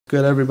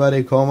Good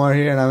everybody, Komar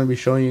here, and I'm going to be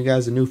showing you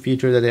guys a new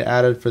feature that they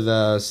added for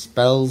the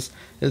spells.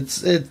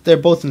 They're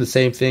both in the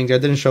same thing. I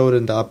didn't show it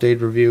in the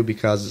update review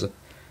because it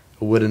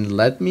wouldn't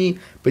let me,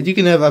 but you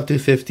can have up to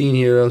 15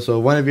 heroes, so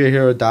if one of your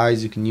hero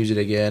dies, you can use it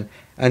again.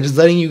 And just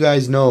letting you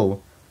guys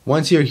know,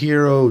 once your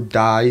hero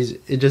dies,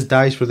 it just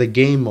dies for the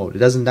game mode. It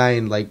doesn't die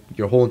in like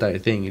your whole entire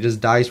thing. It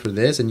just dies for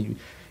this, and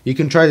you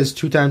can try this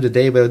 2 times a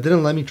day, but it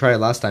didn't let me try it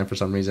last time for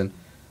some reason.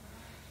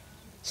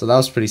 So that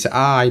was pretty sad.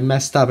 I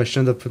messed up. I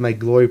shouldn't have put my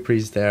glory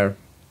priest there.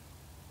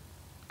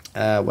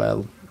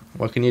 Well,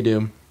 what can you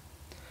do?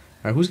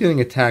 Alright, who's getting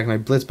attacked? My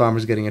blitz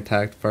bomber's getting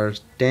attacked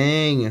first.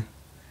 Dang.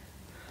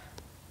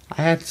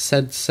 I had to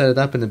set it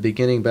up in the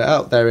beginning, but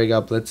oh, there we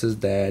go. Blitz is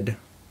dead.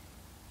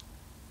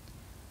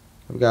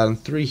 I've got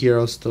 3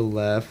 heroes still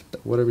left.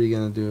 What are we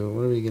gonna do?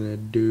 What are we gonna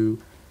do?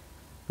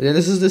 But yeah,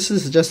 this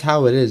is just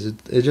how it is.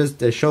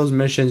 It shows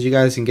missions. You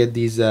guys can get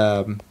these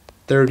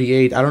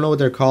 38. I don't know what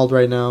they're called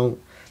right now.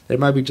 They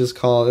might be just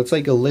called, it's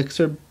like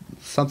elixir,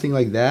 something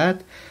like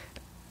that.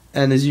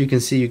 And as you can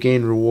see, you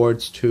gain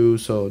rewards too.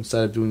 So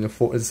instead of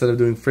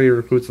doing free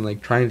recruits and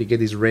like trying to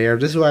get these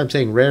rares, this is why I'm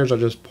saying rares are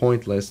just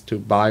pointless to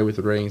buy with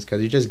rings,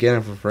 because you just get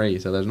them for free,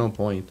 so there's no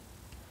point.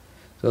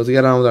 So let's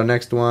get on with our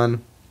next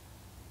one.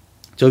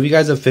 So if you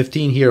guys have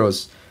 15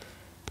 heroes,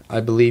 I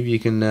believe you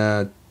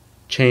can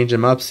change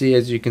them up. See,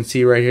 as you can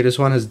see right here, this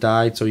one has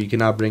died, so you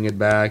cannot bring it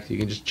back. You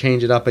can just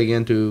change it up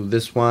again to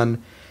this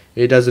one.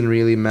 It doesn't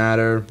really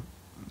matter.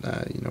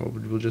 You know,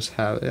 we'll just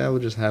have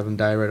him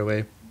die right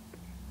away.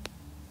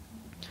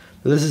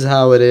 So this is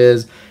how it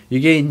is.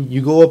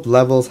 You go up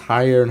levels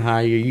higher and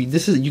higher.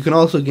 You can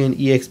also gain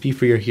EXP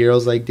for your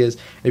heroes like this.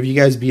 If you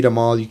guys beat them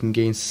all, you can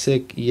gain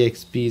sick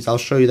EXPs. I'll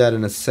show you that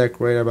in a sec.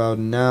 Right about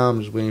now,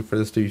 I'm just waiting for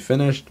this to be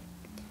finished.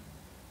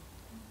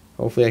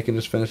 Hopefully, I can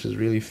just finish this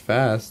really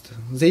fast.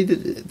 See,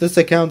 this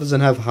account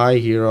doesn't have high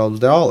heroes.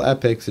 They're all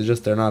epics. It's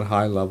just they're not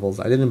high levels.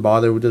 I didn't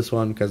bother with this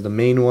one because the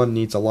main one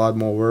needs a lot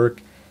more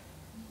work.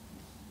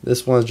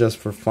 This one's just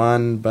for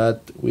fun,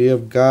 but we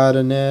have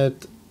gotten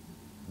it.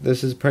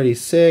 This is pretty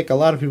sick. A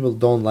lot of people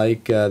don't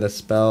like the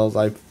spells.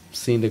 I've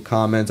seen the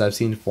comments. I've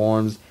seen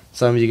forums.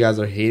 Some of you guys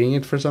are hating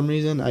it for some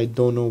reason. I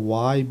don't know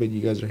why, but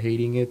you guys are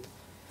hating it.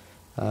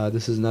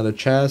 This is another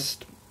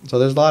chest. So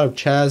there's a lot of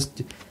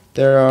chests.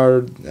 There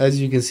are,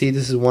 as you can see,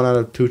 this is 1 out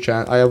of 2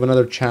 chance. I have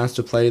another chance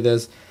to play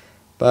this,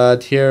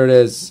 but here it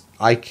is.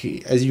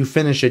 As you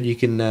finish it, you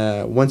can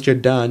once you're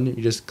done,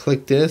 you just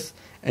click this,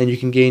 and you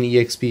can gain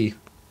EXP.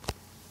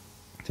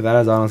 So that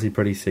is honestly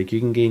pretty sick. You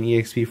can gain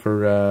EXP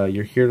for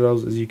your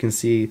heroes. As you can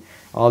see,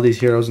 all these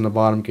heroes in the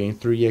bottom gain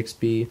 3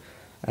 EXP.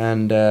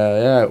 And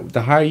yeah,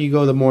 the higher you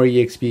go, the more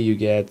EXP you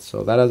get.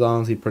 So that is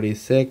honestly pretty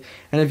sick.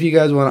 And if you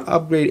guys want to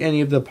upgrade any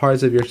of the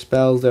parts of your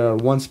spells, there are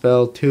 1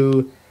 spell,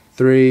 2,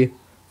 3,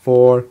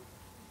 4,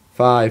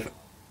 5,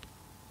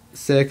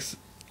 6.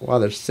 Wow,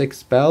 there's 6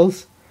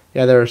 spells.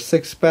 Yeah, there are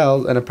 6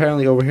 spells. And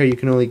apparently over here you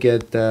can only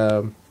get...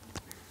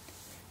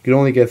 you can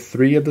only get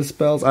 3 of the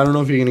spells. I don't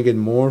know if you're going to get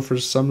more for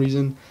some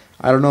reason.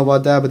 I don't know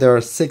about that, but there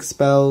are 6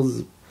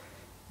 spells.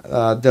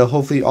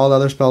 Hopefully, all the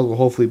other spells will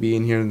hopefully be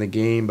in here in the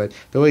game. But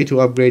the way to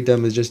upgrade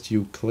them is just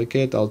you click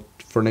it.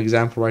 For an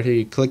example right here,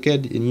 you click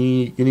it, and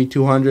you need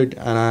 200,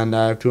 and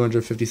I have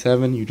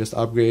 257. You just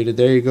upgrade it.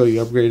 There you go,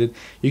 you upgrade it.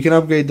 You can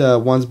upgrade the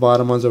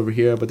bottom ones over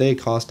here, but they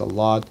cost a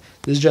lot.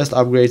 This just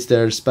upgrades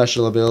their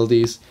special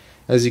abilities.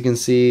 As you can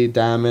see,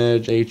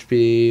 damage,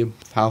 HP,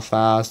 how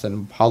fast,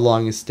 and how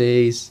long it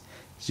stays.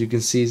 As you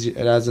can see,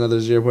 it adds another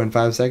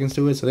 0.5 seconds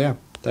to it. So yeah,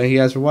 thank you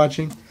guys for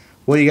watching.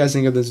 What do you guys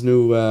think of this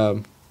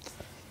new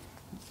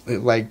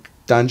like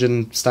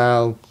dungeon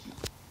style?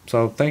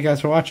 So thank you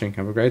guys for watching.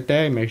 Have a great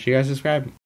day. Make sure you guys subscribe.